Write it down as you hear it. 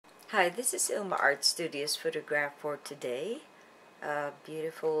Hi, this is Ilma Art Studios photograph for today. A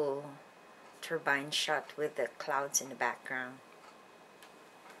beautiful turbine shot with the clouds in the background.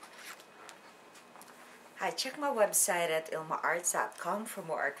 Hi, check my website at ilmaarts.com for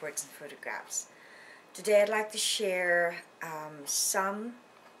more artworks and photographs. Today I'd like to share Psalm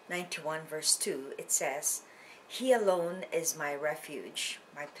 91 verse 2. It says, "He alone is my refuge,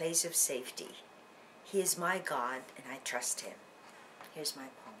 my place of safety. He is my God and I trust Him." Here's my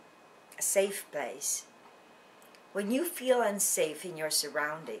poem. A safe place. When you feel unsafe in your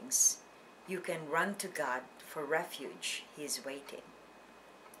surroundings, you can run to God for refuge. He is waiting.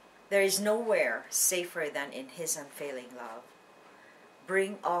 There is nowhere safer than in His unfailing love.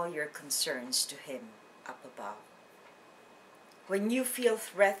 Bring all your concerns to Him up above. When you feel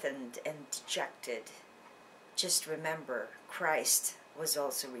threatened and dejected, just remember Christ was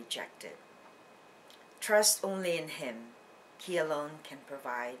also rejected. Trust only in Him. He alone can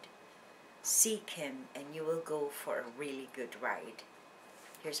provide. Seek Him and you will go for a really good ride.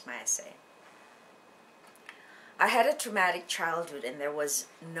 Here's my essay. I had a traumatic childhood and there was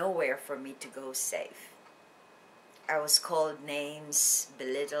nowhere for me to go safe. I was called names,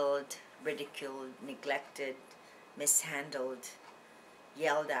 belittled, ridiculed, neglected, mishandled,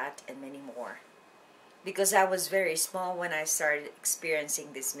 yelled at, and many more. Because I was very small when I started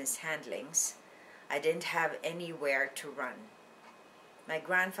experiencing these mishandlings, I didn't have anywhere to run. My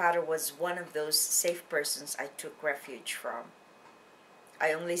grandfather was one of those safe persons I took refuge from.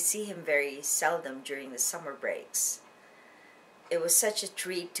 I only see him very seldom during the summer breaks. It was such a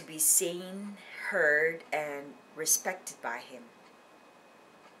treat to be seen, heard, and respected by him.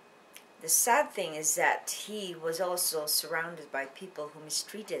 The sad thing is that he was also surrounded by people who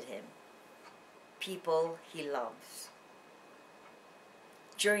mistreated him, people he loves.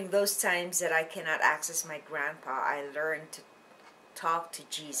 During those times that I cannot access my grandpa, I learned to talk to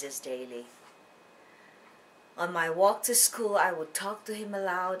Jesus daily. On my walk to school, I would talk to Him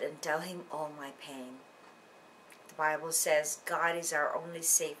aloud and tell Him all my pain. The Bible says God is our only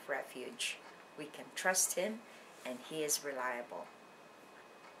safe refuge. We can trust Him and He is reliable.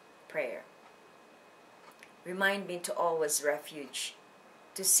 Prayer. Remind me to always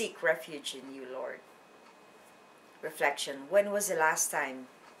to seek refuge in You, Lord. Reflection. When was the last time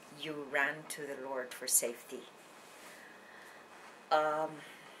you ran to the Lord for safety?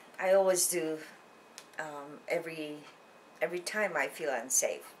 I always do every time I feel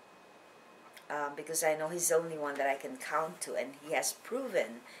unsafe, because I know He's the only one that I can count to, and He has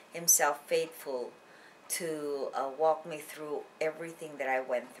proven Himself faithful to walk me through everything that I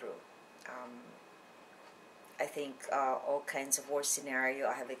went through. I think all kinds of war scenario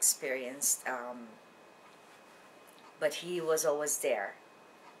I have experienced, but He was always there.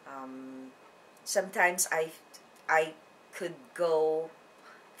 Sometimes I could go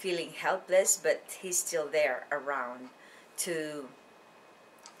feeling helpless, but He's still there around to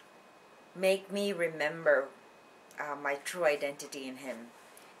make me remember my true identity in Him.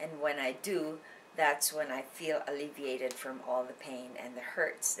 And when I do, that's when I feel alleviated from all the pain and the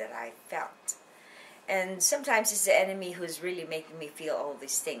hurts that I felt. And sometimes it's the enemy who's really making me feel all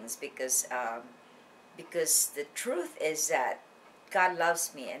these things, because the truth is that God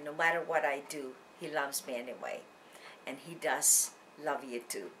loves me, and no matter what I do, He loves me anyway. And He does love you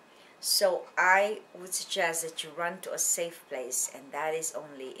too. So I would suggest that you run to a safe place, and that is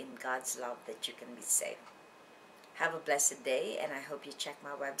only in God's love that you can be safe. Have a blessed day, and I hope you check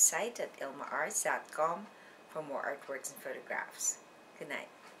my website at ilmaarts.com for more artworks and photographs. Good night.